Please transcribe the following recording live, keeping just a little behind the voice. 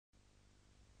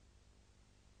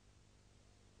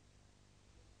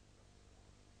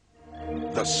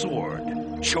the sword,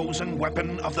 chosen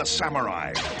weapon of the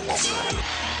samurai.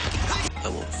 I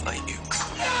won't fight you.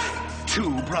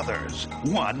 Two brothers.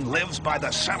 One lives by the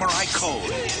samurai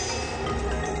code.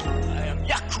 I am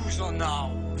Yakuza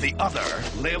now. The other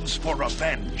lives for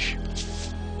revenge.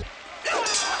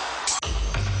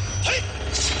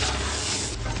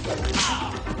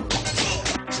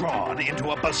 Drawn into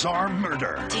a bizarre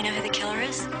murder. Do you know who the killer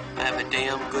is? I have a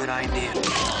damn good idea.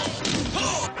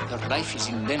 Your life is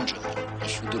in danger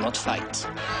if you do not fight.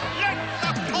 Let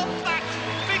the combat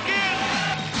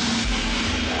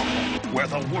begin! Where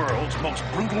the world's most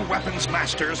brutal weapons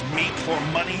masters meet for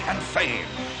money and fame.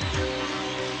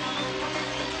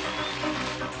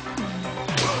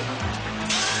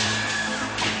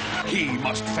 He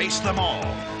must face them all.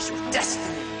 It's your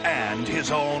destiny. And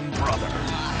his own brother.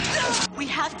 We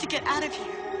have to get out of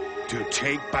here. To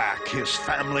take back his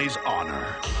family's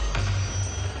honor.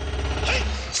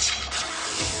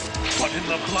 But in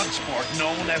the blood sport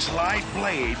known as Live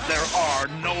Blade, there are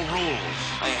no rules.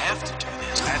 I have to do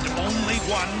this. And only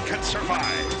one can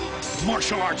survive.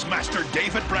 Martial arts master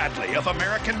David Bradley of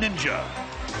American Ninja.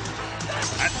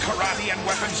 And karate and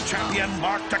weapons champion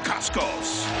Mark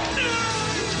Dacascos.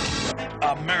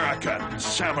 American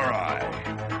Samurai.